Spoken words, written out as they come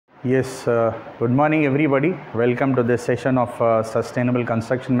Yes, good morning everybody. Welcome to this session of Sustainable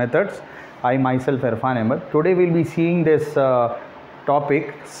Construction Methods. I myself Irfan Ahmed. Today we'll be seeing this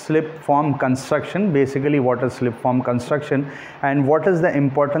topic, slip form construction. Basically what is slip form construction and what is the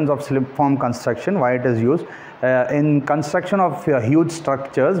importance of slip form construction, why it is used. In construction of huge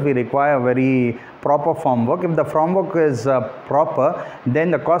structures, we require very proper formwork. If the formwork is proper, then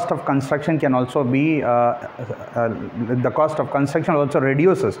the cost of construction can also be the cost of construction also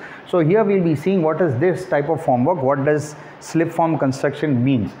reduces. So here we'll be seeing what is this type of formwork, what does slip form construction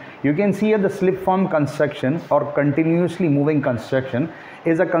means. You can see here the slip form construction or continuously moving construction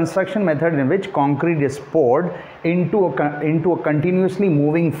is a construction method in which concrete is poured into a continuously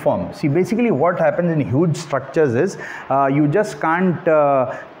moving form. See, basically what happens in huge structures is you just can't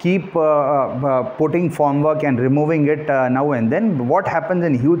keep putting formwork and removing it now and then. What happens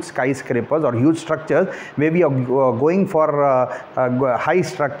in huge skyscrapers or huge structures where we are going for high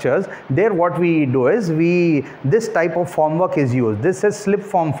structures, there what we do is this type of formwork is used. This is slip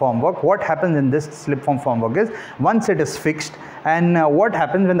form formwork. What happens in this slip form formwork is once it is fixed, and what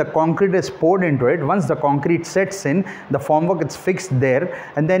happens when the concrete is poured into it, once the concrete sets in, the formwork is fixed there,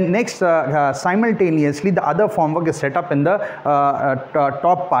 and then next simultaneously the other formwork is set up in the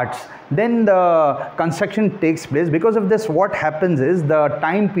top parts. Then the construction takes place. Because of this, what happens is the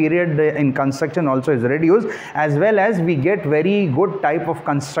time period in construction also is reduced, as well as we get very good type of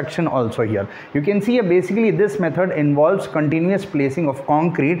construction also here. You can see basically this method involves continuous placing of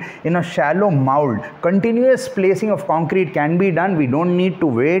concrete in a shallow mold. Continuous placing of concrete can be done. We don't need to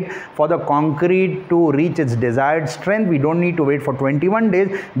wait for the concrete to reach its desired strength. We don't need to wait for 21 days.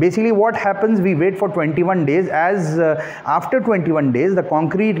 Basically what happens, we wait for 21 days. As after 21 days the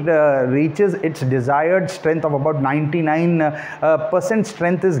concrete reaches its desired strength of about 99%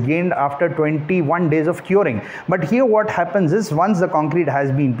 strength is gained after 21 days of curing. But here what happens is once the concrete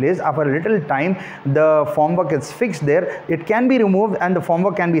has been placed, after a little time the formwork is fixed there, it can be removed and the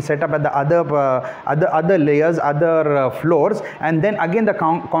formwork can be set up at the other layers, other floors, and then again the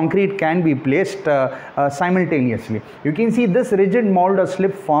concrete can be placed simultaneously. You can see this rigid mold or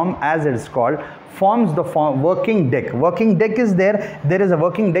slip form, as it is called, forms the working deck. Working deck is there. There is a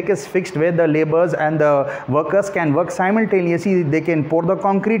working deck is fixed where the laborers and the workers can work simultaneously. They can pour the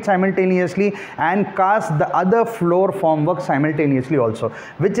concrete simultaneously and cast the other floor formwork simultaneously also,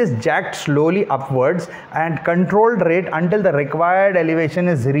 which is jacked slowly upwards and controlled rate until the required elevation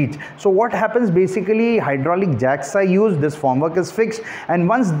is reached. So what happens, basically hydraulic jacks are used, this formwork is fixed, and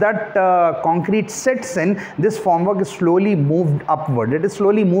once that concrete sets in, this formwork is slowly moved upward. It is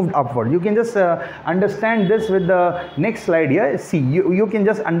slowly moved upward. You can just understand this with the next slide here. See, you can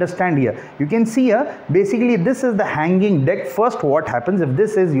just understand here. You can see here basically this is the hanging deck. First what happens, if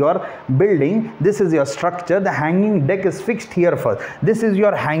this is your building, this is your structure, the hanging deck is fixed here first. This is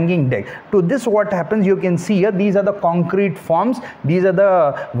your hanging deck. To this what happens, you can see here these are the concrete forms, these are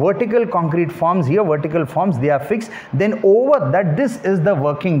the vertical concrete forms here, vertical forms, they are fixed. Then over that, this is the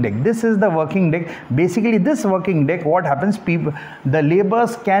working deck. This is the working deck. Basically this working deck, what happens, the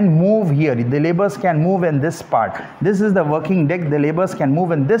laborers can move here. The laborers can move in this part. This is the working deck. The laborers can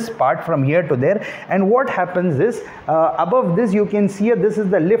move in this part from here to there. And what happens is above this you can see this is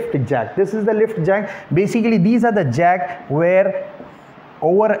the lift jack. This is the lift jack. Basically these are the jack where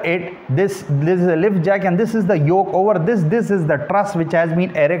over it, this is a lift jack, and this is the yoke. Over this is the truss which has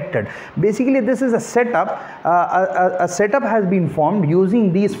been erected. Basically this is a setup. A setup has been formed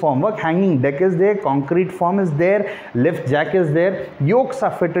using these formwork. Hanging deck is there, concrete form is there, lift jack is there, yokes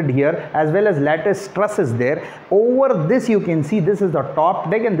are fitted here, as well as lattice truss is there. Over this you can see this is the top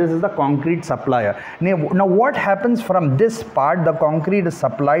deck and this is the concrete supplier. Now what happens, from this part the concrete is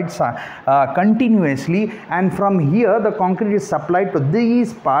supplied continuously, and from here the concrete is supplied to these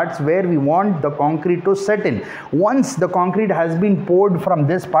parts where we want the concrete to set in. Once the concrete has been poured from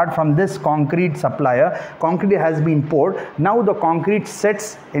this part, from this concrete supplier, concrete has been poured. Now the concrete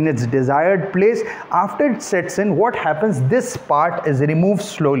sets in its desired place. After it sets in, what happens, this part is removed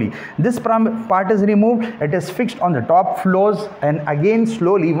slowly. This part is removed, it is fixed on the top floors, and again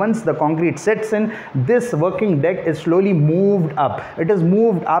slowly once the concrete sets in, this working deck is slowly moved up. It is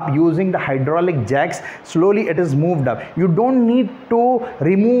moved up using the hydraulic jacks. Slowly it is moved up. You don't need to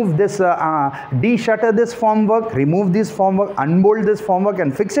remove this, de-shutter this formwork, remove this formwork, unbolt this formwork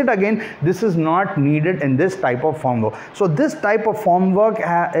and fix it again. This is not needed in this type of formwork. So this type of formwork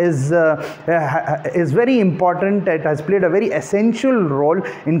is very important. It has played a very essential role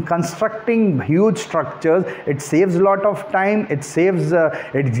in constructing huge structures. It saves a lot of time. It saves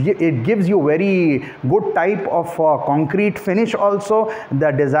it gives you very good type of concrete finish also. The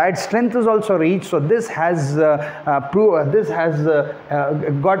desired strength is also reached. So this has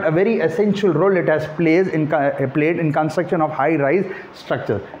got a very essential role it has played in construction of high-rise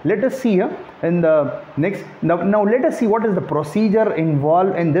structures. Let us see here in the next. Now let us see what is the procedure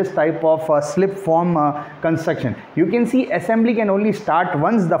involved in this type of slip form construction. You can see assembly can only start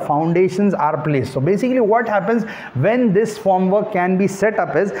once the foundations are placed. So basically what happens when this formwork can be set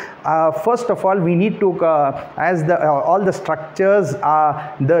up is, first of all we need to, as all the structures,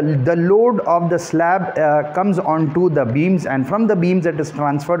 the load of the slab comes onto the beams, and from the beams it is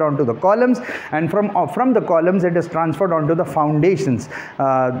transferred onto the columns, and from the columns it is transferred onto the foundations.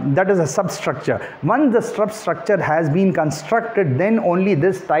 That is a substructure. Once the substructure has been constructed, then only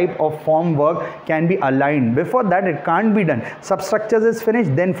this type of formwork can be aligned. Before that it can't be done. Substructures is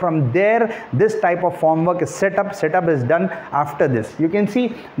finished, then from there this type of formwork is set up. Setup is done after this. You can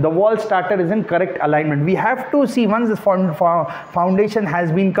see the wall starter is in correct alignment. We have to see once the foundation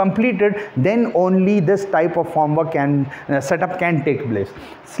has been completed, then only this type of formwork setup can take place.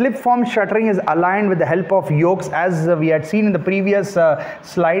 Slip form shuttering is aligned with the help of yokes, as we had seen in the previous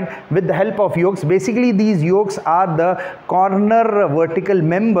slide, with the help of yokes. Basically these yokes are the corner vertical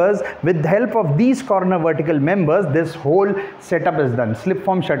members. With the help of these corner vertical members, this whole setup is done. Slip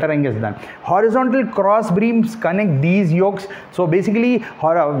form shuttering is done. Horizontal cross beams connect these yokes. So basically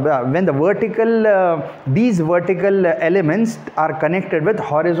when the these vertical elements are connected with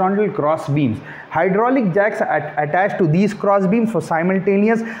horizontal cross beams. Hydraulic jacks are attached to these cross beams for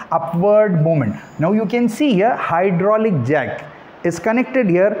simultaneous upward movement. Now you can see here hydraulic jack is connected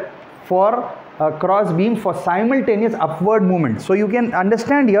here for cross beam for simultaneous upward movement. So you can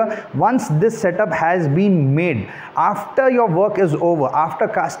understand here, once this setup has been made, after your work is over, after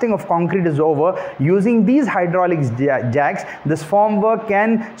casting of concrete is over, using these hydraulic jacks, this formwork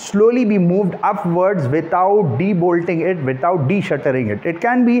can slowly be moved upwards without debolting it, without de-shuttering it. It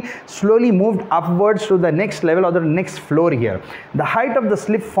can be slowly moved upwards to the next level or the next floor here. The height of the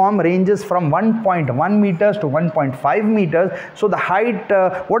slip form ranges from 1.1 meters to 1.5 meters. So the height,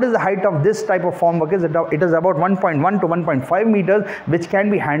 what is the height of this type of formwork? It is about 1.1 to 1.5 meters, which can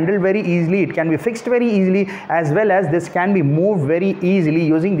be handled very easily. It can be fixed very easily, as well as this can be moved very easily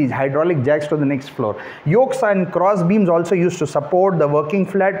using these hydraulic jacks to the next floor. Yokes and cross beams also used to support the working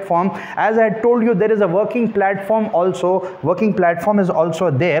platform. As I had told you, there is a working platform also. Working platform is also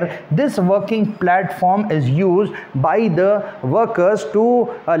there. This working platform is used by the workers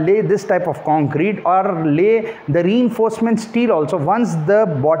to lay this type of concrete or lay the reinforcement steel also. Once the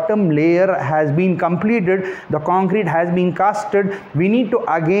bottom layer has been completed, the concrete has been casted, we need to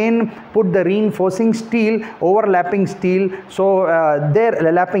again put the reinforcing steel, overlapping steel. So there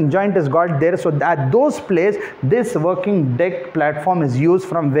the lapping joint is got there. So at those places, this working deck platform is used,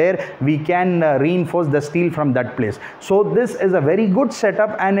 from where we can reinforce the steel from that place. So this is a very good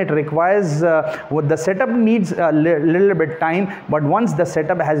setup, and it requires the setup needs a little bit time, but once the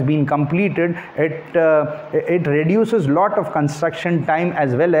setup has been completed, it reduces lot of construction time,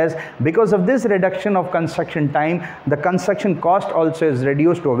 as well as because of this reduction of construction time, the construction cost also is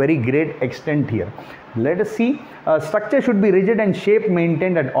reduced to a very great extent here. Let us see. Structure should be rigid and shape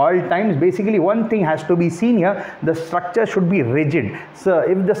maintained at all times. Basically one thing has to be seen here, the structure should be rigid. So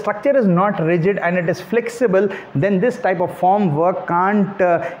if the structure is not rigid and it is flexible, then this type of formwork can't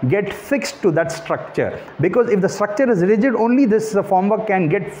get fixed to that structure, because if the structure is rigid, only this formwork can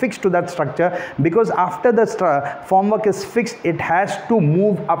get fixed to that structure, because after the formwork is fixed, it has to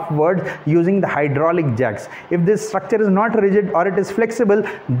move upwards using the hydraulic jacks. If this structure is not rigid or it is flexible,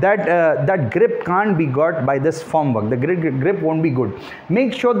 that grip can't be got by this formwork. The grip won't be good.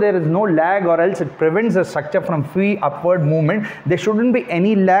 Make sure there is no lag, or else it prevents the structure from free upward movement. There shouldn't be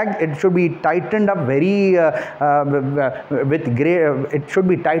any lag. It should be tightened up very it should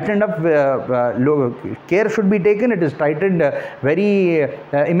be tightened up. Care should be taken. It is tightened very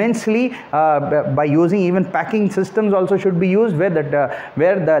immensely by using even packing systems also should be used, where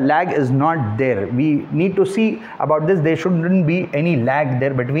the lag is not there. We need to see about this. There shouldn't be any lag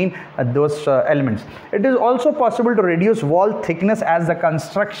there between those elements. It is also possible to reduce wall thickness as the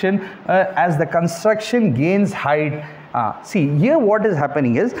construction gains height. See here what is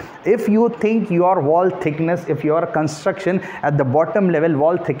happening is, if you think your wall thickness, if your construction at the bottom level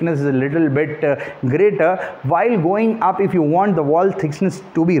wall thickness is a little bit greater, while going up, if you want the wall thickness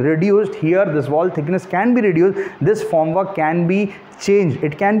to be reduced, here this wall thickness can be reduced. This formwork can be changed.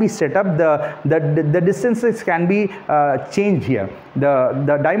 It can be set up. The distances can be changed here.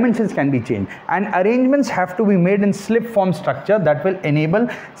 The dimensions can be changed, and arrangements have to be made in slip form structure that will enable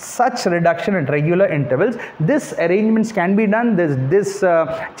such reduction at regular intervals. This arrangement adjustments can be done. This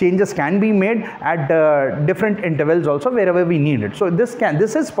changes can be made at different intervals also wherever we need it. So this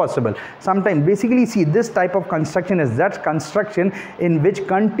is possible. Sometimes basically see, this type of construction is that construction in which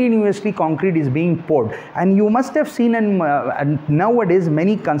continuously concrete is being poured, and you must have seen in nowadays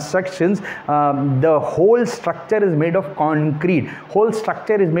many constructions, the whole structure is made of concrete. Whole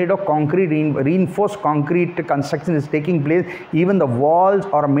structure is made of concrete, reinforced concrete construction is taking place. Even the walls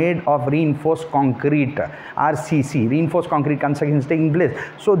are made of reinforced concrete, RCC, reinforced concrete construction is taking place.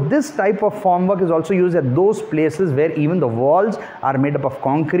 So this type of formwork is also used at those places where even the walls are made up of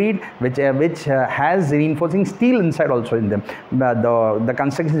concrete, which has reinforcing steel inside also in them. The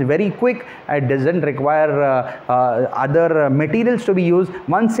construction is very quick. It doesn't require other materials to be used.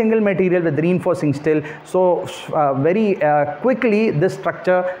 One single material with reinforcing steel. So very quickly this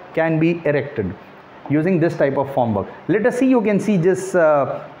structure can be erected using this type of formwork. Let us see. You can see this.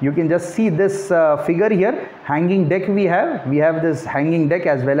 You can just see this figure here. Hanging deck we have this hanging deck,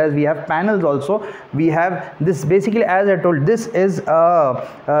 as well as we have panels also. We have this, basically, as I told, this is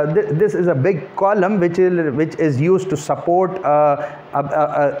a big column which is used to support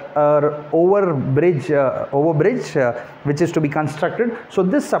over bridge which is to be constructed. So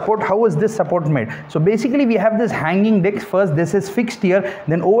this support, how is this support made? So basically we have this hanging deck. First this is fixed here,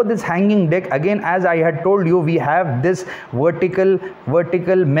 then over this hanging deck, again, as I had told you, we have this vertical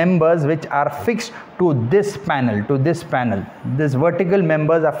members which are fixed to this panel. These vertical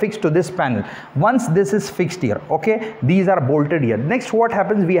members are fixed to this panel. Once this is fixed here, okay, these are bolted here. Next, what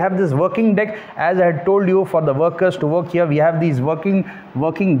happens? We have this working deck. As I had told you, for the workers to work here, we have these working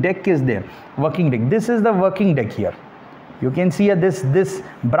deck is there. Working deck. This is the working deck here. You can see this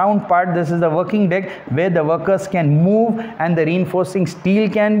brown part. This is the working deck where the workers can move, and the reinforcing steel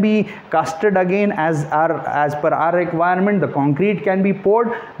can be casted again as per our requirement. The concrete can be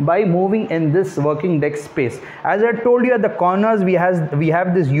poured by moving in this working deck space. As I told you, at the corners we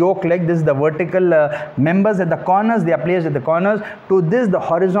have this yoke leg. This is the vertical members at the corners. They are placed at the corners. To this, the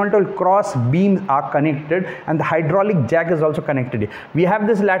horizontal cross beams are connected, and the hydraulic jack is also connected. We have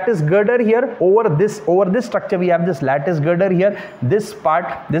this lattice girder here. Over this structure we have this lattice girder here. This part,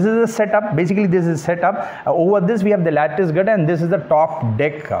 this is a setup. Basically this is setup. Over this we have the lattice girder, and this is the top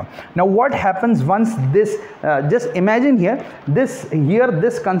deck. Now what happens once this, just imagine here,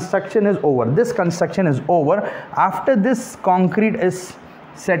 this construction is over. This construction is over. After this concrete is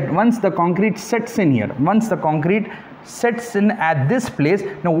set, once the concrete sets in here, sets in at this place,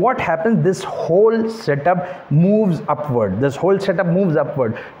 now what happens? This whole setup moves upward.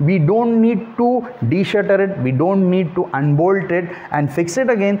 We don't need to de-shutter it, we don't need to unbolt it and fix it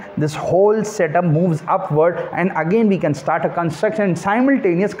again. This whole setup moves upward, and again we can start a construction.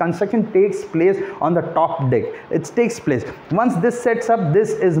 Simultaneous construction takes place on the top deck. It takes place. Once this sets up,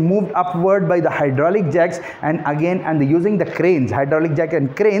 this is moved upward by the hydraulic jacks, and using the cranes, hydraulic jack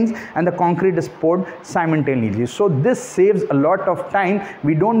and cranes, and the concrete is poured simultaneously. So this saves a lot of time.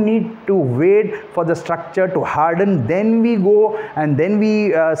 We don't need to wait for the structure to harden, then we go and then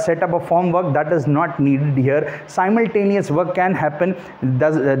we set up a formwork. That is not needed here. Simultaneous work can happen,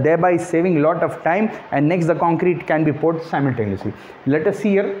 thereby saving a lot of time, and next the concrete can be poured simultaneously. Let us see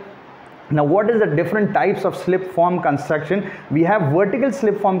here. Now what is the different types of slip form construction? We have vertical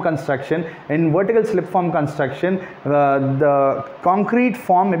slip form construction. In vertical slip form construction, the concrete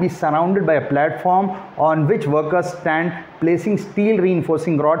form may be surrounded by a platform on which workers stand, placing steel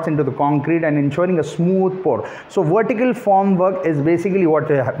reinforcing rods into the concrete and ensuring a smooth pour. So vertical form work is basically what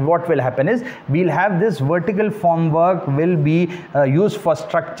will happen is, we'll have this vertical form work will be used for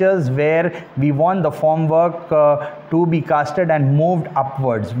structures where we want the form work to be casted and moved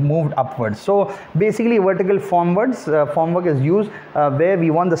upwards. So basically vertical form work is used where we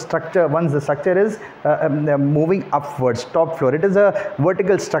want the structure, once the structure is moving upwards, top floor. It is a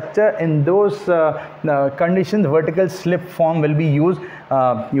vertical structure. In those conditions, vertical slip form will be used.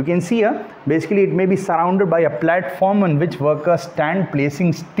 You can see here, basically it may be surrounded by a platform on which workers stand,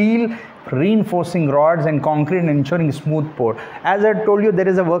 placing steel reinforcing rods and concrete and ensuring smooth pour. As I told you, there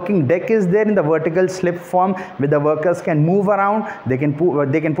is a working deck is there in the vertical slip form where the workers can move around. They can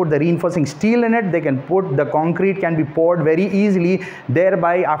put the reinforcing steel in it. They can put the concrete can be poured very easily.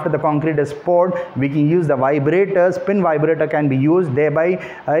 Thereby, after the concrete is poured, we can use the vibrators. Pin vibrator can be used, thereby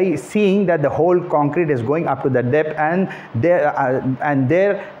seeing that the whole concrete is going up to the depth, and and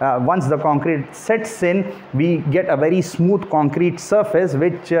there once the concrete sets in, we get a very smooth concrete surface,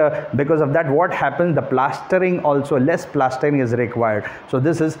 which because of that, what happens, the plastering also, less plastering is required. So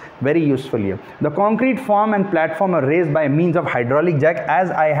this is very useful here. The concrete form and platform are raised by means of hydraulic jack. As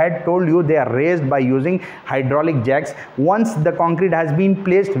I had told you, they are raised by using hydraulic jacks. Once the concrete has been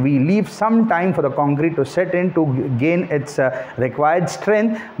placed, we leave some time for the concrete to set in to gain its required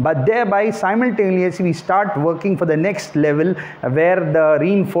strength, but thereby simultaneously we start working for the next level where the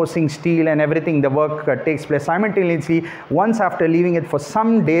reinforcing steel and everything, the work takes place simultaneously. Once after leaving it for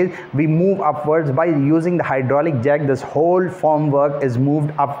some days, we move upwards by using the hydraulic jack. This whole form work is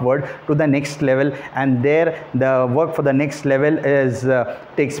moved upward to the next level, and there the work for the next level is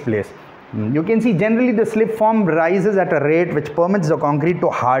takes place. You can see generally the slip form rises at a rate which permits the concrete to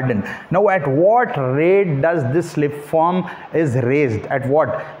harden. Now at what rate does this slip form is raised? At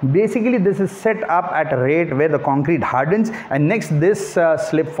what? Basically this is set up at a rate where the concrete hardens, and next this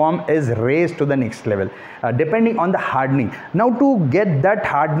slip form is raised to the next level depending on the hardening. Now to get that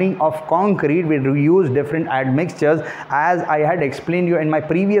hardening of concrete, we use different admixtures. As I had explained you in my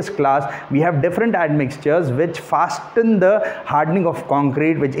previous class, we have different admixtures which fasten the hardening of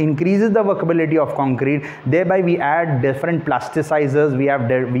concrete, which increases the workability of concrete. Thereby we add different plasticizers,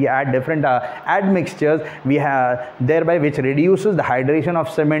 we add different admixtures, we have thereby which reduces the hydration of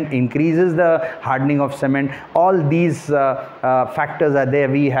cement, increases the hardening of cement. All these factors are there.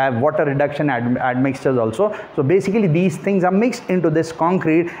 We have water reduction admixtures also. So basically these things are mixed into this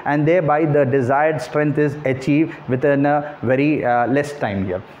concrete, and thereby the desired strength is achieved within a very less time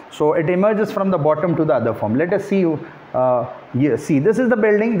here. So it emerges from the bottom to the other form. Let us see here. See, this is the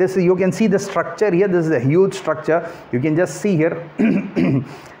building. This is, you can see the structure here. This is a huge structure. You can just see here.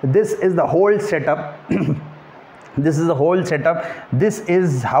 This is the whole setup. This is the whole setup. This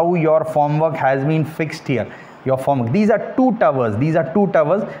is how your formwork has been fixed here. Your formwork. These are two towers. These are two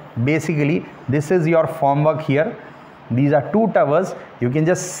towers. Basically, this is your formwork here. These are two towers. You can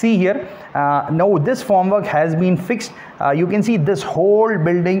just see here. Now this formwork has been fixed. You can see this whole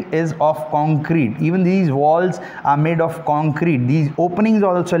building is of concrete. Even these walls are made of concrete. These openings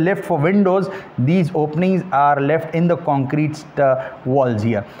are also left for windows. These openings are left in the concrete walls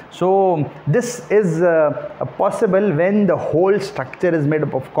here. So this is possible when the whole structure is made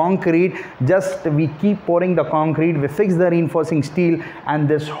up of concrete. Just we keep pouring the concrete, we fix the reinforcing steel, and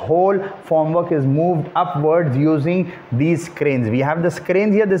this whole formwork is moved upwards using these cranes. We have this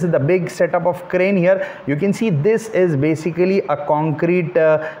crane here. This is the big setup of crane here. You can see this is basically a concrete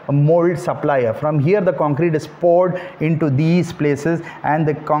mold supplier. From here the concrete is poured into these places, and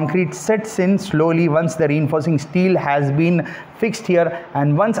the concrete sets in slowly once the reinforcing steel has been fixed here,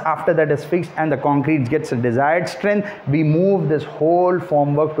 and once after that is fixed and the concrete gets a desired strength, we move this whole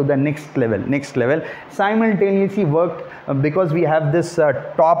formwork to the next level. Simultaneously work, because we have this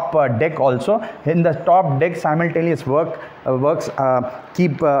top deck also. In the top deck, simultaneous works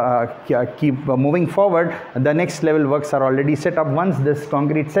keep moving forward. The next level works are already set up. Once this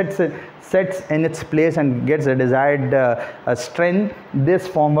concrete sets in its place and gets a desired strength, this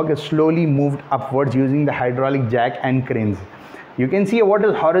formwork is slowly moved upwards using the hydraulic jack and cranes. You can see what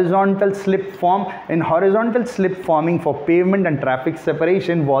is horizontal slip form. In horizontal slip forming for pavement and traffic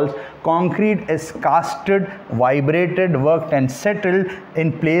separation walls, concrete is casted, vibrated, worked and settled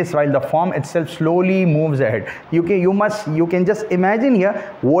in place while the form itself slowly moves ahead. You can just imagine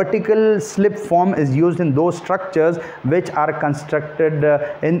here, vertical slip form is used in those structures which are constructed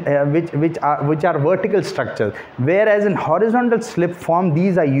which are vertical structures, whereas in horizontal slip form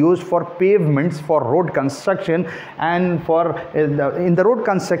these are used for pavements, for road construction, and for in the road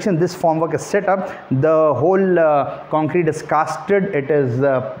construction this formwork is set up. The whole concrete is casted, it is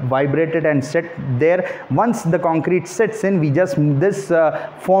vibrated and set there. Once the concrete sets in, this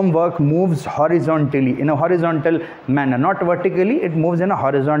formwork moves horizontally, in a horizontal manner, not vertically, it moves in a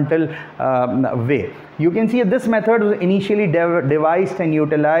horizontal way. You can see this method was initially devised and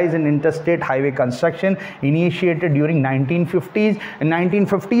utilized in interstate highway construction, initiated during 1950s. In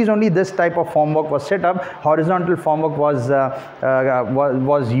 1950s only this type of formwork was set up. Horizontal formwork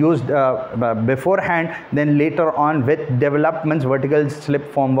was used beforehand. Then later on, with developments, vertical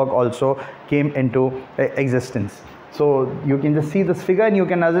slip formwork also came into existence. So you can just see this figure and you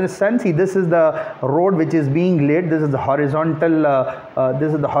can understand. See, this is the road which is being laid. This is the horizontal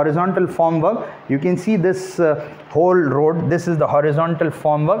formwork. You can see this whole road. This is the horizontal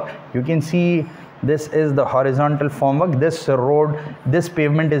formwork. You can see this is the horizontal formwork. This road, this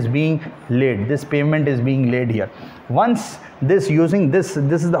pavement is being laid. This pavement is being laid here. Once this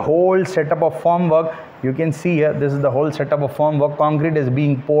is the whole setup of formwork. You can see here, this is the whole setup of formwork. Concrete is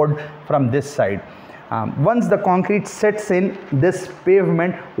being poured from this side. Once the concrete sets in this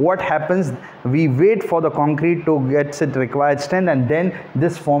pavement, what happens? We wait for the concrete to get its required strength, and then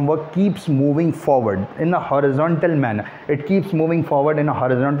this formwork keeps moving forward in a horizontal manner. It keeps moving forward in a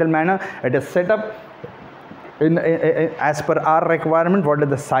horizontal manner. It is set up as per our requirement. What is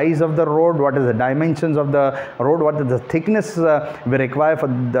the size of the road, what is the dimensions of the road, what is the thickness we require for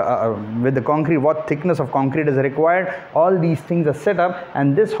the with the concrete, what thickness of concrete is required. All these things are set up,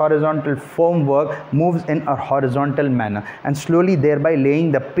 and this horizontal formwork moves in a horizontal manner, and slowly thereby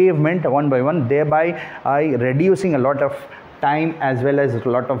laying the pavement one by one, thereby reducing a lot of time as well as a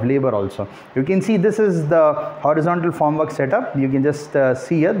lot of labor also. You can see this is the horizontal formwork setup. You can just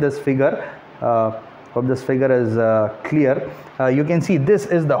see here this figure. Hope this figure is clear. You can see this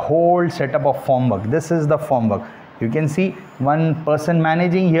is the whole setup of formwork. This is the formwork. You can see one person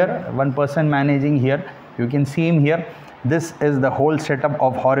managing here, one person managing here. You can see him here. This is the whole setup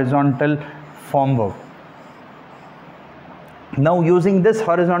of horizontal formwork. Now using this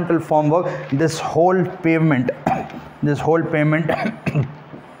horizontal formwork, this whole pavement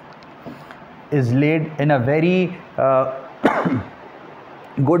is laid in a very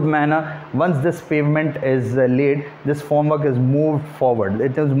good manner. Once this pavement is laid, this formwork is moved forward.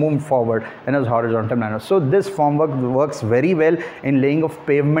 It is moved forward in a horizontal manner. So this formwork works very well in laying of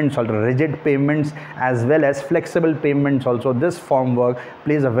pavements, also rigid pavements as well as flexible pavements also. This formwork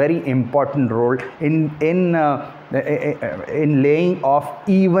plays a very important role in laying of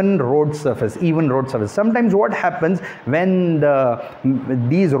even road surface. Sometimes what happens when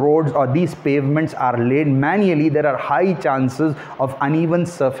these roads or these pavements are laid manually, there are high chances of uneven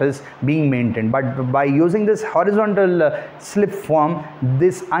surface being maintained, but by using this horizontal slip form,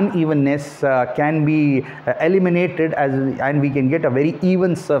 this unevenness can be eliminated, and we can get a very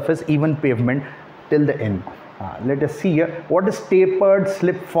even surface, even pavement till the end. Let us see here what is tapered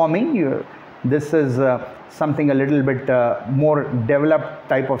slip forming. This is something a little bit more developed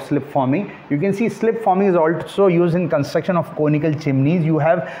type of slip forming. You can see slip forming is also used in construction of conical chimneys. You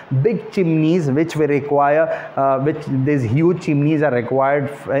have big chimneys which we require, these huge chimneys are required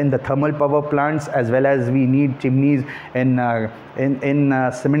in the thermal power plants, as well as we need chimneys in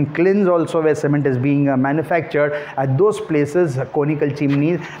cement kilns also, where cement is being manufactured. At those places, conical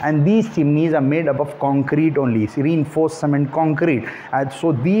chimneys, and these chimneys are made up of concrete only, reinforced cement concrete. And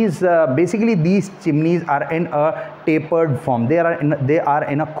so these basically these chimneys are in a tapered form. They are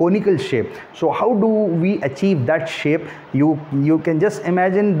in a conical shape. So how do we achieve that shape? You can just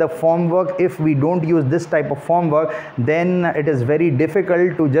imagine the formwork. If we don't use this type of formwork, then it is very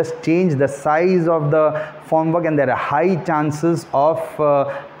difficult to just change the size of the formwork, and there are high chances of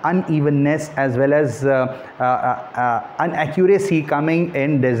unevenness as well as inaccuracy coming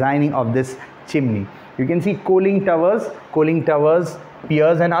in designing of this chimney. You can see coaling towers,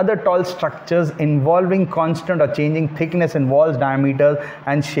 piers and other tall structures involving constant or changing thickness in walls, diameters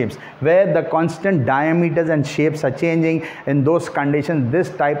and shapes. Where the constant diameters and shapes are changing, in those conditions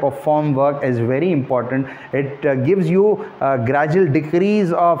this type of formwork is very important. It gives you gradual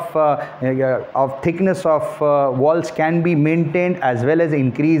decrease of thickness of walls can be maintained, as well as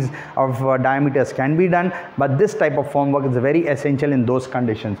increase of diameters can be done, but this type of formwork is very essential in those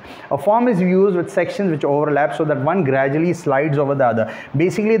conditions. A form is used with sections which overlap so that one gradually slides over the other.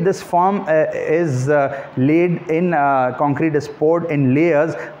 Basically this form is laid in concrete is poured in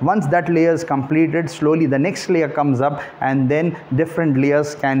layers. Once that layer is completed, slowly the next layer comes up, and then different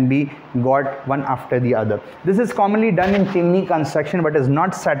layers can be got one after the other. This is commonly done in chimney construction, but is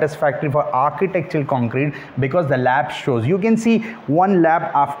not satisfactory for architectural concrete because the lap shows. You can see one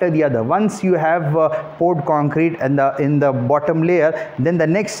lap after the other. Once you have poured concrete and in the bottom layer, then the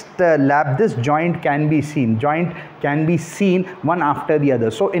next lap, this joint can be seen. One after the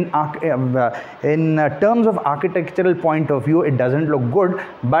other. So in terms of architectural point of view, it doesn't look good,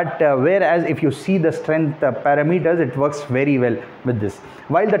 but whereas if you see the strength parameters, it works very well with this.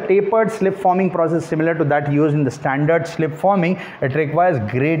 While the tapered slip forming process is similar to that used in the standard slip forming, it requires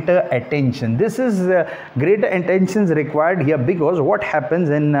greater attention. This is greater attention is required here because what happens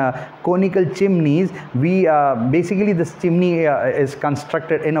in conical chimneys, we basically this chimney is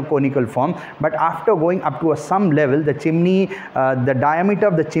constructed in a conical form, but after going up to some level, the chimney, the diameter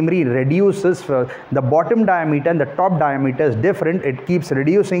of the chimney reduces. The bottom diameter and the top diameter is different. It keeps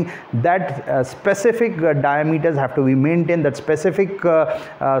reducing. That specific diameters have to be maintained. That specific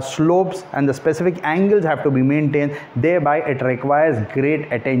slopes and the specific angles have to be maintained. Thereby it requires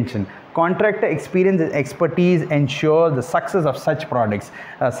great attention. Contractor experience and expertise ensure the success of such projects.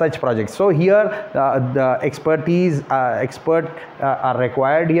 So here the expertise expert are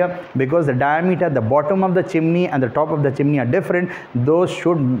required here, because the diameter, the bottom of the chimney and the top of the chimney are different. Those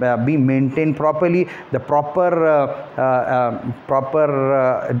should be maintained properly. The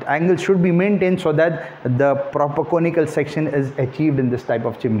proper angle should be maintained so that the proper conical section is achieved in this type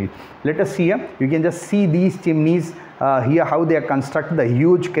of chimney. Let us see here. You can just see these chimneys here, how they are constructed. The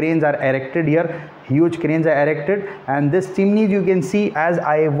huge cranes are erected here. Huge cranes are erected, and this chimneys, you can see, as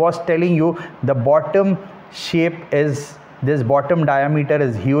I was telling you, the bottom shape is, this bottom diameter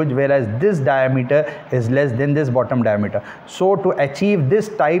is huge, whereas this diameter is less than this bottom diameter. So to achieve this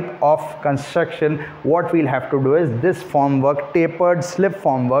type of construction, what we'll have to do is this formwork, tapered slip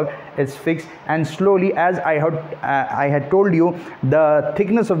formwork, is fixed, and slowly, as I had told you, the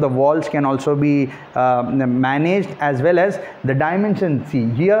thickness of the walls can also be managed, as well as the dimension. See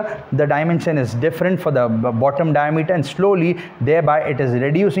here, the dimension is different for the bottom diameter, and slowly thereby it is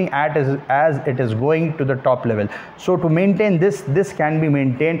reducing as it is going to the top level. So to maintain this can be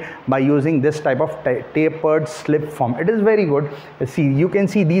maintained by using this type of tapered slip form. It is very good. See, you can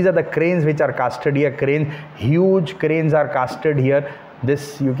see these are the cranes which are casted here. Huge cranes are casted here.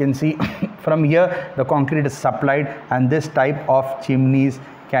 This you can see from here, the concrete is supplied, and this type of chimneys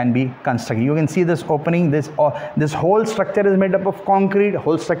can be constructed. You can see this opening, this whole structure is made up of concrete.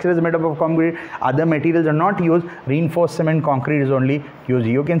 Other materials are not used. Reinforced cement concrete is only used.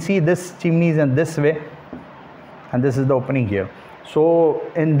 You can see this chimneys in this way, and this is the opening here. So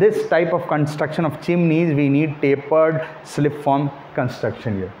in this type of construction of chimneys, we need tapered slip form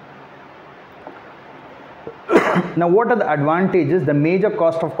construction here. Now, what are the advantages? The major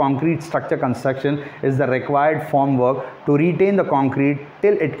cost of concrete structure construction is the required formwork to retain the concrete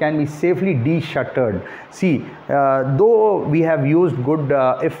till it can be safely de-shuttered. See, though we have used good,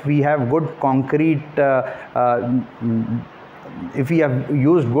 if we have good concrete, if we have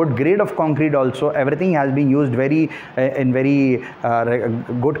used good grade of concrete also, everything has been used in very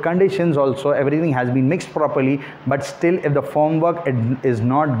good conditions also, everything has been mixed properly, but still if the formwork is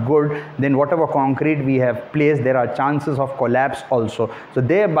not good, then whatever concrete we have placed, there are chances of collapse also. So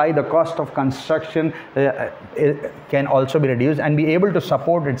thereby the cost of construction can also be reduced and be able to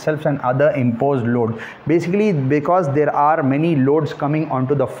support itself and other imposed load. Basically, because there are many loads coming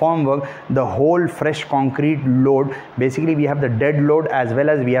onto the formwork, the whole fresh concrete load, basically we have the dead load as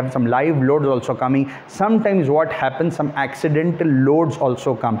well as we have some live loads also coming. Sometimes what happens, some accidental loads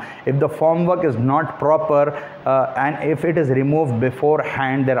also come. If the formwork is not proper and if it is removed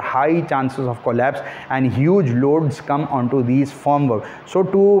beforehand, there are high chances of collapse and huge loads come onto these formwork. So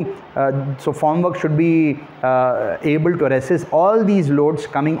formwork should be able to resist all these loads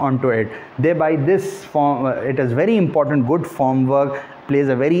coming onto it. Thereby it is very important. Good formwork plays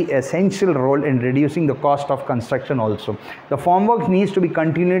a very essential role in reducing the cost of construction also. The formwork needs to be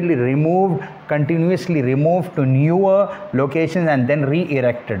continuously removed to newer locations and then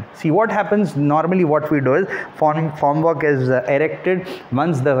re-erected. See what happens, normally what we do is formwork is erected.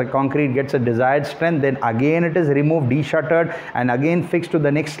 Once the concrete gets a desired strength, then again it is removed, de-shuttered and again fixed to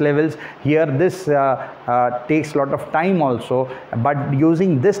the next levels. Here this takes a lot of time also, but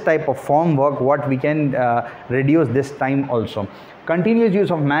using this type of formwork, what we can reduce this time also. Continuous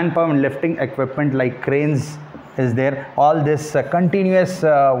use of manpower and lifting equipment like cranes is there. All this continuous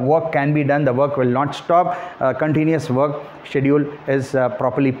work can be done. The work will not stop. Continuous work schedule is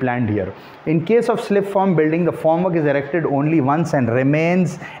properly planned here. In case of slip form building, the formwork is erected only once and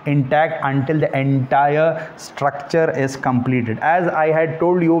remains intact until the entire structure is completed. As I had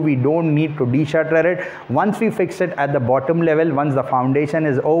told you, we don't need to de-shutter it. Once we fix it at the bottom level, once the foundation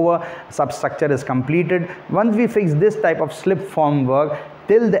is over, substructure is completed. Once we fix this type of slip form work,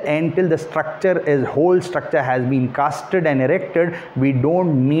 till the end, till the whole structure has been casted and erected, we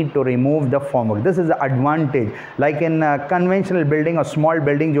don't need to remove the formwork. This is the advantage. Like in conventional building or small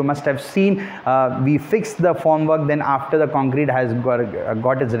buildings, you must have seen, we fix the formwork, then after the concrete has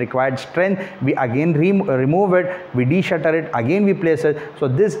got its required strength, we again remove it, we de-shutter it, again we place it. So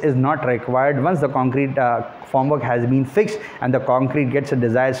this is not required. Once the concrete formwork has been fixed and the concrete gets a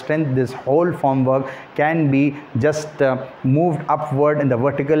desired strength, this whole formwork can be just moved upward in the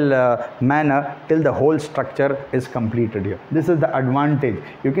vertical manner till the whole structure is completed here. This is the advantage.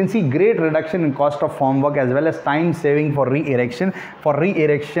 You can see great reduction in cost of formwork as well as time saving for re-erection. For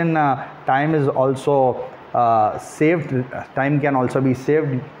re-erection, time is also saved. Time can also be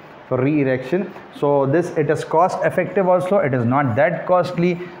saved for re-erection. So it is cost effective also. It is not that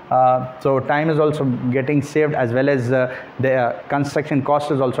costly. So time is also getting saved, as well as the construction cost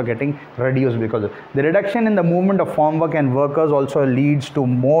is also getting reduced, because the reduction in the movement of formwork and workers also leads to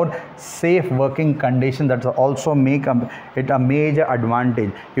more safe working conditions. That also make it a major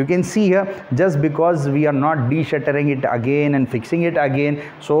advantage. You can see here, just because we are not de-shuttering it again and fixing it again,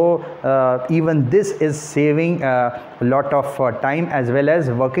 so even this is saving a lot of time, as well as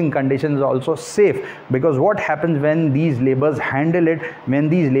working conditions also safe. Because what happens when these laborers handle it, when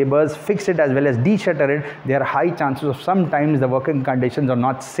these laborers fix it as well as de-shutter it, there are high chances of sometimes the working conditions are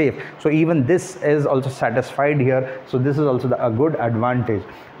not safe. So even this is also satisfied here. So this is also a good advantage.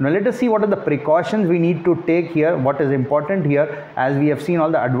 Now let us see what are the precautions we need to take here. What is important here, as we have seen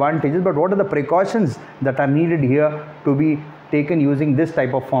all the advantages, but what are the precautions that are needed here to be taken using this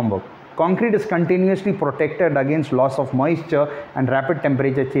type of formwork. Concrete is continuously protected against loss of moisture and rapid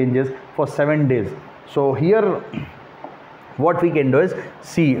temperature changes for 7 days. So here what we can do is,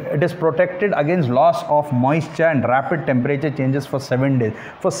 see, it is protected against loss of moisture and rapid temperature changes for 7 days.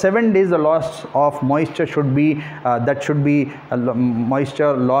 For 7 days the loss of moisture should be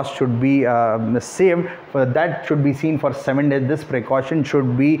moisture loss should be saved. For that should be seen for 7 days. This precaution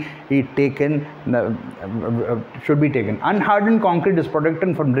should be taken. Unhardened concrete is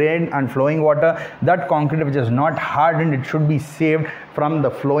protected from rain and flowing water. That concrete which is not hardened, it should be saved from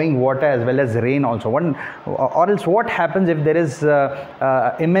the flowing water as well as rain also. Or else what happens if there is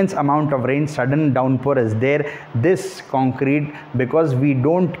immense amount of rain, sudden downpour is there, this concrete, because we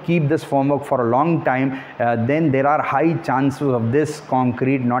don't keep this formwork for a long time, then there are high chances of this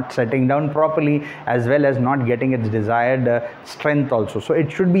concrete not setting down properly, as well as not getting its desired strength also. So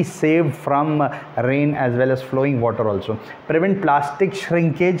it should be saved from rain as well as flowing water also. Prevent plastic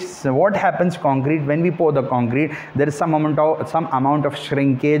shrinkage. So what happens, concrete, when we pour the concrete, there is some amount of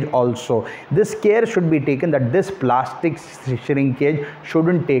shrinkage also. This care should be taken that this plastic shrinkage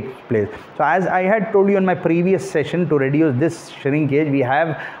shouldn't take place. So as I had told you in my previous session, to reduce this shrinkage, we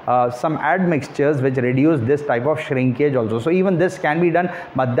have some admixtures which reduce this type of shrinkage also. So even this can be done,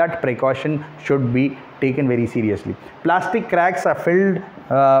 but that precaution should be taken very seriously. Plastic cracks are filled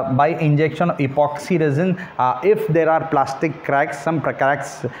by injection of epoxy resin. If there are plastic cracks, some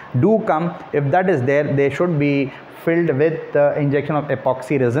cracks do come. If that is there, they should be filled with injection of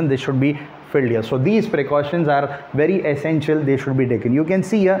epoxy resin. This should be filled here. So these precautions are very essential. They should be taken. You can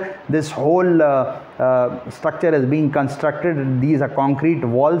see here, this whole structure is being constructed. These are concrete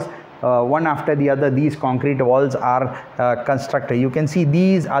walls. One after the other, these concrete walls are constructed. You can see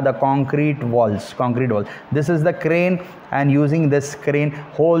these are the concrete walls. This is the crane, and using this crane,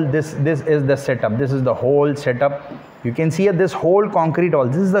 this is the setup. This is the whole setup. You can see this whole concrete wall.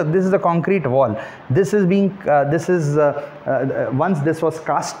 This is the concrete wall. This is being once this was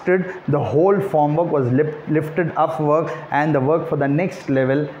casted, the whole formwork was lifted upward, and the work for the next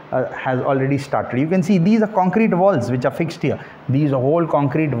level has already started. You can see these are concrete walls which are fixed here. These are whole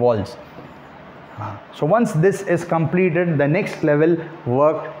concrete walls. So once this is completed, the next level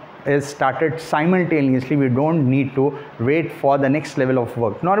work is started simultaneously. We don't need to wait for the next level of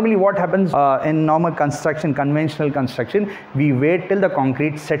work. Normally what happens in normal construction, conventional construction, we wait till the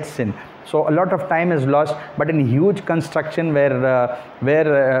concrete sets in. So a lot of time is lost. But in huge construction where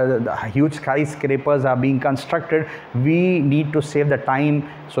huge skyscrapers are being constructed, we need to save the time,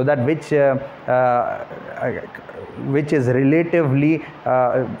 so that which is relatively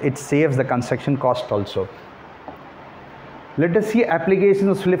it saves the construction cost also. Let us see applications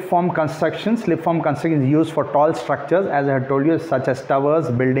of slip form construction. Slip form construction is used for tall structures, as I have told you, such as towers,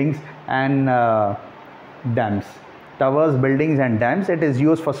 buildings and dams. Towers, buildings and dams. It is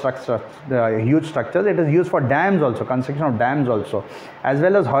used for huge structures. It is used for dams also, construction of dams also, as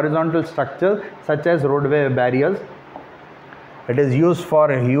well as horizontal structures such as roadway barriers. It is used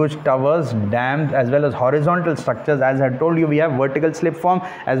for huge towers, dams, as well as horizontal structures. As I told you, we have vertical slip form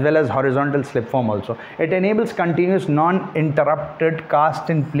as well as horizontal slip form also. It enables continuous, non-interrupted, cast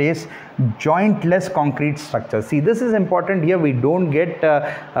in place, jointless concrete structures. See, this is important here. We don't get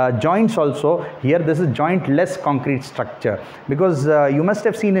joints also. Here, this is jointless concrete structure, because you must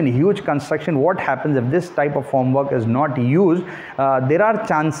have seen in huge construction what happens if this type of formwork is not used. There are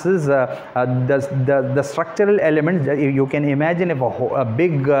chances the structural elements, you can imagine if a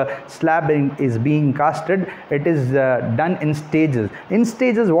big slab is being casted, it is done in stages. In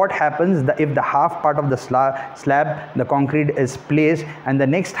stages, what happens, if the half part of the slab, the concrete is placed, and the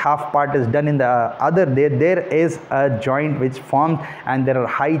next half part is done in the other, there is a joint which forms, and there are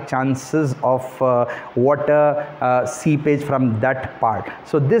high chances of water seepage from that part.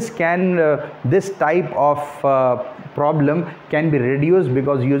 So this type of problem can be reduced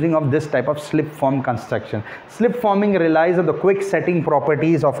because using of this type of slip form construction. Slip forming relies on the quick setting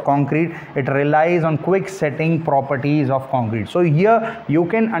properties of concrete. It relies on quick setting properties of concrete. So here you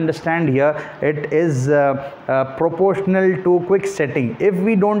can understand here it is proportional to quick setting. If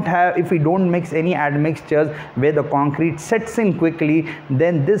we don't mix any admixtures where the concrete sets in quickly,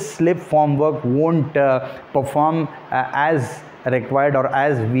 then this slip form work won't perform as required or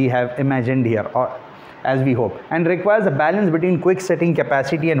as we have imagined here, or as we hope, and requires a balance between quick setting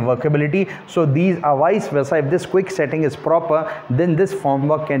capacity and workability. So these are vice versa. If this quick setting is proper, then this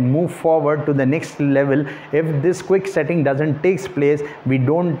formwork can move forward to the next level. If this quick setting doesn't take place, we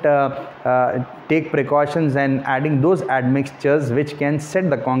don't take precautions and adding those admixtures which can set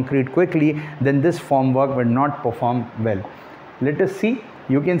the concrete quickly, then this formwork will not perform well. Let us see.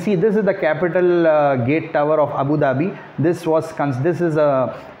 You can see this is the Capital Gate Tower of Abu Dhabi.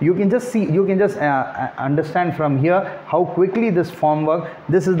 You can just understand from here how quickly this formwork.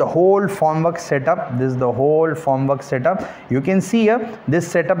 This is the whole formwork setup. This is the whole formwork setup. You can see here this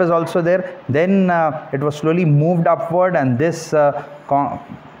setup is also there. Then it was slowly moved upward, and this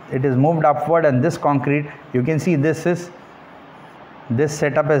it is moved upward, and this concrete, you can see this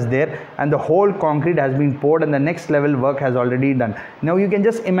setup is there, and the whole concrete has been poured, and the next level work has already done. Now you can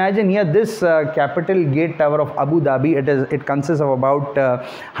just imagine here this Capital Gate Tower of Abu Dhabi. It consists of about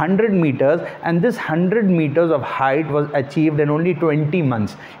 100 meters, and this 100 meters of height was achieved in only 20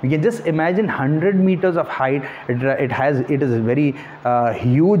 months. You can just imagine 100 meters of height. It is very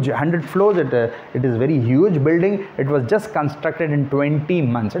huge, 100 floors. It is very huge building. It was just constructed in 20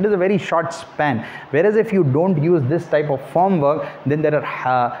 months. It is a very short span. Whereas if you don't use this type of formwork, then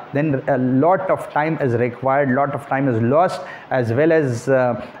then a lot of time is required, lot of time is lost, as well as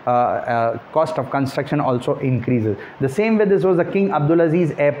cost of construction also increases. The same way this was the King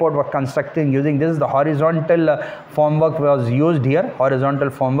Abdulaziz Airport was constructed using this is the horizontal formwork was used here, horizontal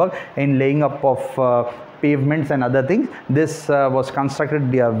formwork in laying up of pavements and other things. This was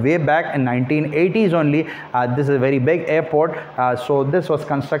constructed way back in 1980s only. This is a very big airport, so this was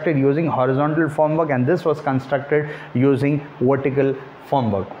constructed using horizontal formwork, and this was constructed using vertical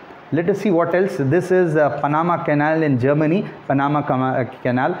formwork. Let us see what else. This is Panama Canal in Germany, Panama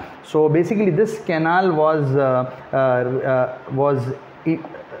Canal. So basically this canal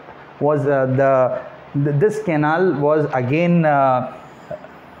this canal was again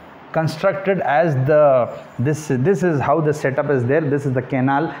constructed as this is how the setup is there. This is the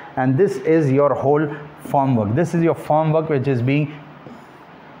canal, and this is your whole formwork. This is your formwork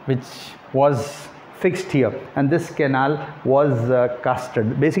which was fixed here, and this canal was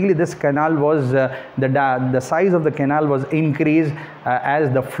casted. Basically this canal was the size of the canal was increased as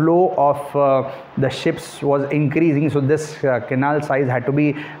the flow of the ships was increasing, so this canal size had to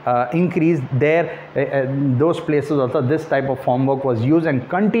be increased there. Those places also this type of formwork was used, and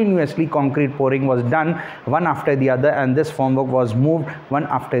continuously concrete pouring was done one after the other, and this formwork was moved one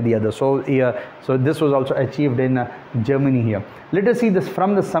after the other. So so this was also achieved in Germany here. Let us see this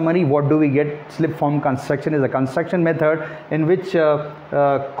from the summary. What do we get? Slip form construction is a construction method in which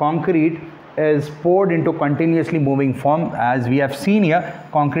concrete is poured into continuously moving form. As we have seen here,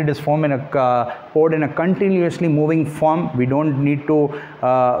 concrete is poured in a continuously moving form. We don't need to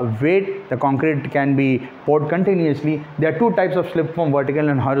wait. The concrete can be poured continuously. There are two types of slip form, vertical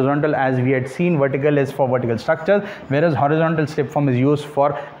and horizontal. As we had seen, vertical is for vertical structures, whereas horizontal slip form is used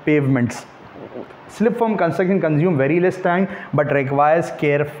for pavements. Slip form construction consumes very less time but requires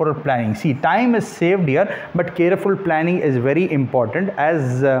careful planning. See, time is saved here, but careful planning is very important,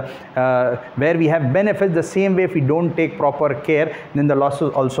 as where we have benefits. The same way, if we don't take proper care, then the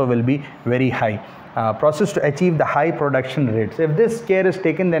losses also will be very high. Process to achieve the high production rates. If this care is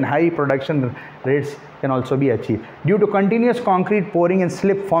taken, then high production rates can also be achieved. Due to continuous concrete pouring and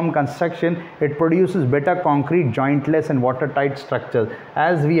slip form construction, it produces better concrete, jointless and watertight structures.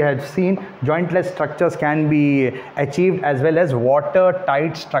 As we have seen, jointless structures can be achieved, as well as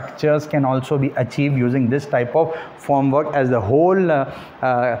watertight structures can also be achieved using this type of formwork, as the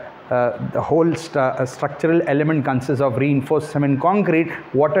whole structural element consists of reinforced cement concrete.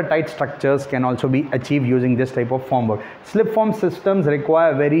 Watertight structures can also be achieved using this type of formwork. Slip form systems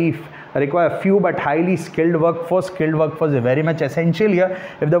require few but highly skilled workforce. Skilled workforce is very much essential here.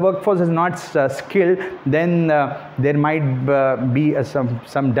 If the workforce is not skilled, then there might be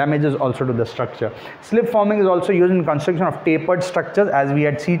some damages also to the structure. Slip forming is also used in construction of tapered structures, as we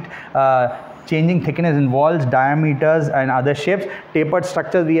had seen. Changing thickness in walls, diameters and other shapes. Tapered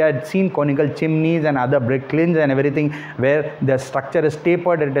structures, we had seen conical chimneys and other brick kilns and everything where the structure is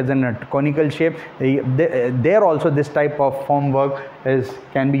tapered, it is in a conical shape. There also this type of formwork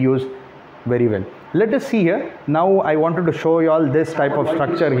can be used very well. Let us see here. Now I wanted to show you all this type of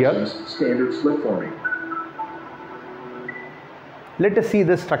structure here. Standard slip forming. Let us see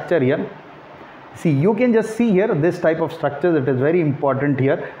this structure here. See, you can just see here this type of structure. It is very important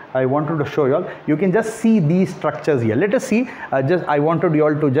here. I wanted to show you all. You can just see these structures here. Let us see. I wanted you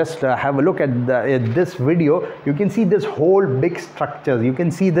all to just have a look at this video. You can see this whole big structures. You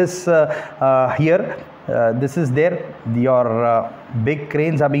can see this here. This is there. Your big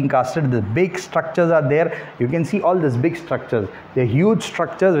cranes are being casted. The big structures are there. You can see all these big structures. They're huge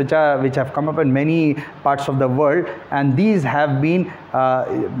structures which have come up in many parts of the world, and these have been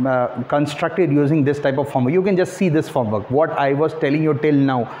constructed using this type of formwork. You can just see this formwork. What I was telling you till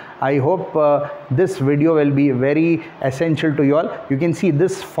now. I hope this video will be very essential to you all. You can see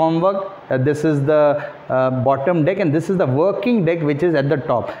this formwork. This is the bottom deck, and this is the working deck which is at the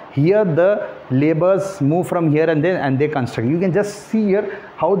top. Here the laborers move from here and then, and they construct. You can just see here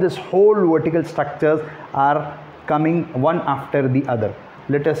how this whole vertical structures are coming one after the other.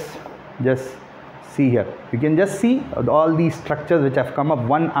 Let us just see here. You can just see all these structures which have come up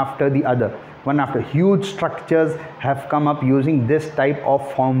one after the other. One after huge structures have come up using this type of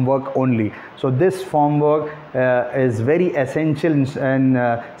formwork only. So this formwork is very essential in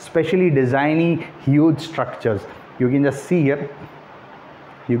especially designing huge structures. You can just see here.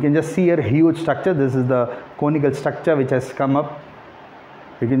 You can just see here huge structure. This is the conical structure which has come up.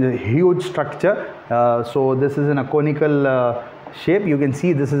 You can see huge structure. So this is in a conical shape. You can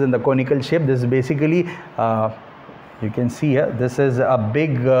see this is in the conical shape. This is basically you can see here. This is a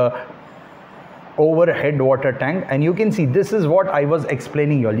big overhead water tank, and you can see this is what I was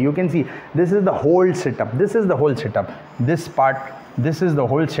explaining you all. You can see this is the whole setup. This is the whole setup. This part, this is the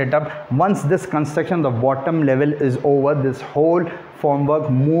whole setup. Once this construction, the bottom level is over, this whole formwork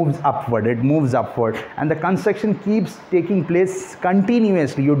moves upward. It moves upward, and the construction keeps taking place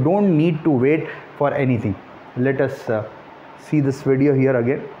continuously. You don't need to wait for anything. Let us see this video here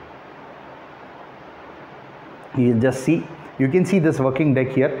again. You just see. You can see this working deck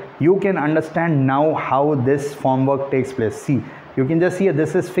here. You can understand now how this formwork takes place. See, you can just see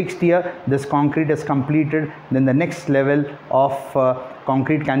this is fixed here. This concrete is completed. Then the next level of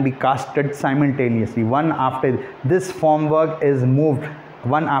concrete can be casted simultaneously. One after this formwork is moved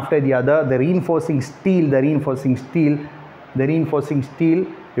one after the other. The reinforcing steel. You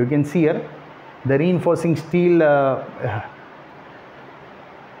can see here the reinforcing steel.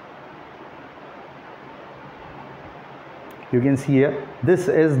 You can see here, this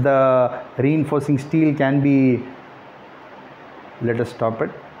is the reinforcing steel can be, let us stop it,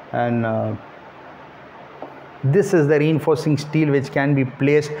 and this is the reinforcing steel which can be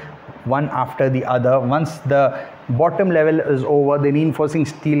placed one after the other. Once the bottom level is over, the reinforcing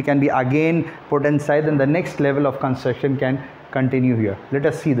steel can be again put inside, and the next level of construction can continue here. Let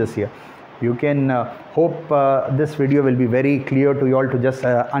us see this here. You can hope this video will be very clear to you all to just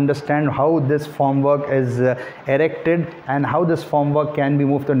understand how this formwork is erected and how this formwork can be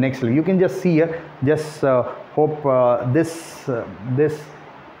moved to the next level. You can just see here, just hope this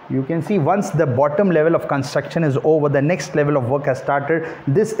you can see once the bottom level of construction is over, the next level of work has started.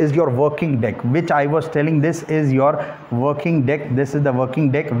 This is your working deck, which I was telling. This is your working deck. This is the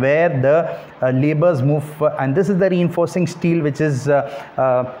working deck where the laborers move, and this is the reinforcing steel which is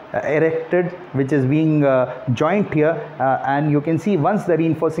erected, which is being joined here, and you can see once the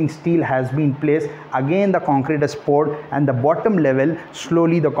reinforcing steel has been placed, again the concrete is poured, and the bottom level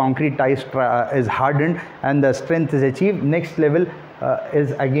slowly the concrete ties is hardened and the strength is achieved. Next level is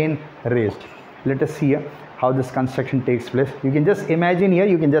again raised. Let us see here how this construction takes place. You can just imagine here,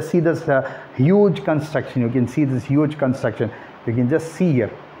 you can just see this huge construction. You can see this huge construction. You can just see here.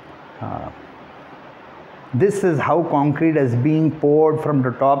 This is how concrete is being poured from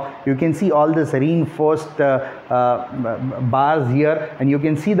the top. You can see all this reinforced bars here, and you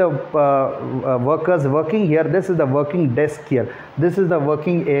can see the workers working here. This is the working desk here. This is the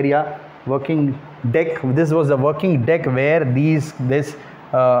working area, working deck. This was the working deck where this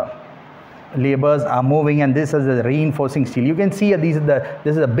laborers are moving, and this is the reinforcing steel. You can see this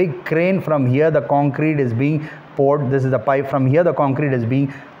is a big crane. From here the concrete is being poured. This is the pipe. From here the concrete is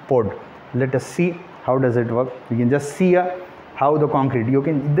being poured. Let us see how does it work. You can just see how the concrete,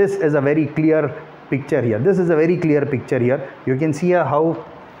 this is a very clear picture here. This is a very clear picture here. You can see how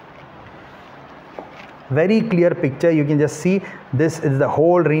very clear picture. You can just see this is the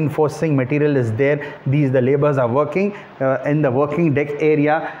whole reinforcing material is there. The laborers are working in the working deck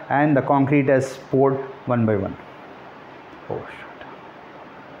area, and the concrete is poured one by one. Oh shit.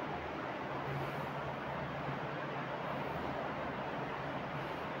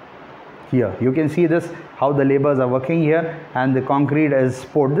 here. You can see this, how the laborers are working here, and the concrete is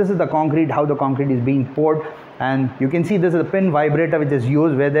poured. This is the concrete, how the concrete is being poured. And you can see this is a pin vibrator which is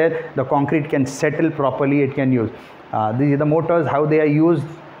used where the concrete can settle properly. It can use these are the motors, how they are used.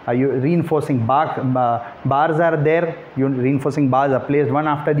 Reinforcing bars are there. Reinforcing bars are placed one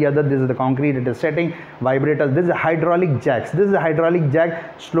after the other. This is the concrete, it is setting. Vibrators, this is hydraulic jacks. This is a hydraulic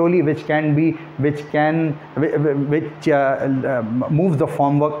jack slowly which moves the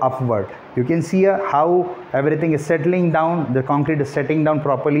formwork upward. You can see here how everything is settling down. The concrete is settling down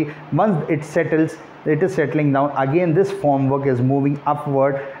properly. Once it settles, it is settling down. Again, this formwork is moving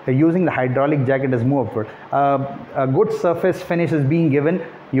upward. Using the hydraulic jack, it is moved upward. A good surface finish is being given.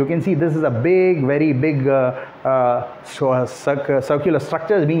 You can see this is a big, very big circular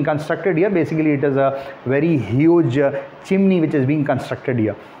structure is being constructed here. Basically, it is a very huge chimney which is being constructed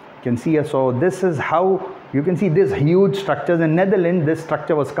here. You can see here. So this is how you can see this huge structures in Netherlands. This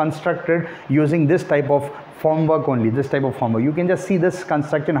structure was constructed using this type of formwork only, this type of formwork. You can just see this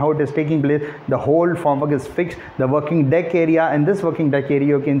construction, how it is taking place. The whole formwork is fixed. The working deck area, and this working deck area,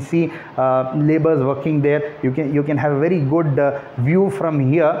 you can see laborers working there. You can have a very good view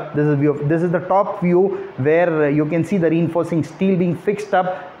from here. This is the top view where you can see the reinforcing steel being fixed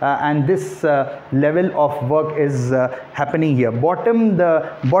up, and this level of work is happening here. In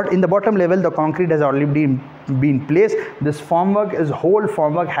the bottom level, the concrete has already been placed. This whole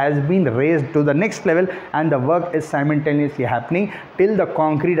formwork has been raised to the next level, and the work is simultaneously happening till the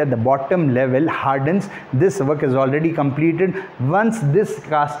concrete at the bottom level hardens. This work is already completed. Once this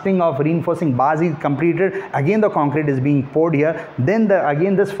casting of reinforcing bars is completed, again the concrete is being poured here. Then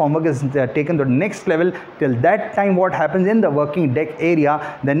again this formwork is taken to the next level. Till that time, what happens in the working deck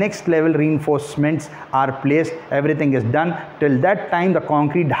area, the next level reinforcements are placed. Everything is done. Till that time, the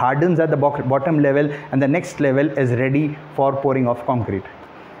concrete hardens at the bottom level, and the next level is ready for pouring of concrete.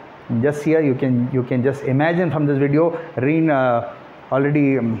 Just here you can just imagine from this video,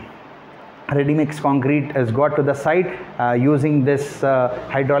 already ready mix concrete has got to the site using this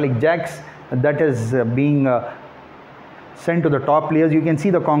hydraulic jacks that is being sent to the top layers. You can see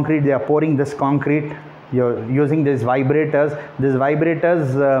the concrete, they are pouring this concrete. You're using these vibrators. These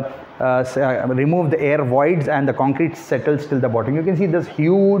vibrators remove the air voids, and the concrete settles till the bottom. You can see this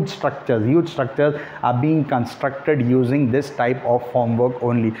huge structures are being constructed using this type of formwork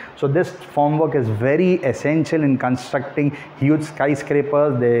only. So this formwork is very essential in constructing huge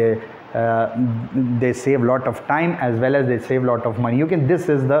skyscrapers. They save a lot of time as well as they save a lot of money. This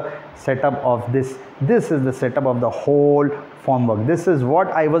is the setup of this is the setup of the whole formwork. This is what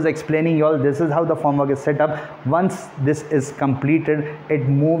I was explaining you all. This is how the formwork is set up. Once this is completed, it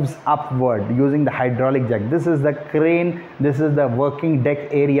moves upward using the hydraulic jack. This is the crane. This is the working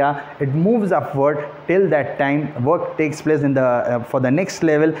deck area. It moves upward. Till that time, work takes place in the for the next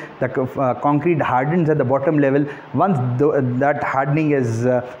level. The concrete hardens at the bottom level. Once that hardening is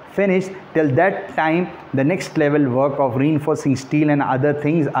finished, till that time the next level work of reinforcing steel and other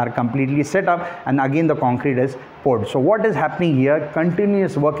things are completely set up, and again the concrete is poured. So what is happening here?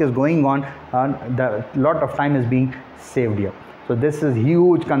 Continuous work is going on. The lot of time is being saved here. So this is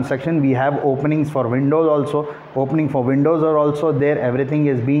huge construction. We have openings for windows also. Opening for windows are also there. Everything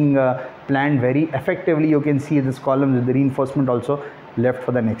is being planned very effectively. You can see this column with the reinforcement also left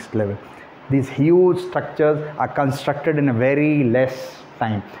for the next level. These huge structures are constructed in a very less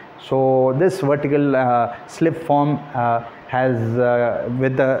time. So this vertical slip form has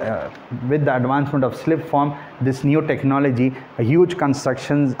with the advancement of slip form, this new technology, huge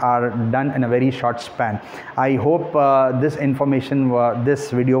constructions are done in a very short span. I hope this information,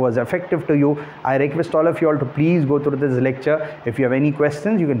 this video was effective to you. I request all of you all to please go through this lecture. If you have any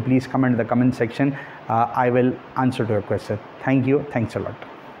questions, you can please comment in the comment section. I will answer to your question. Thank you. Thanks a lot.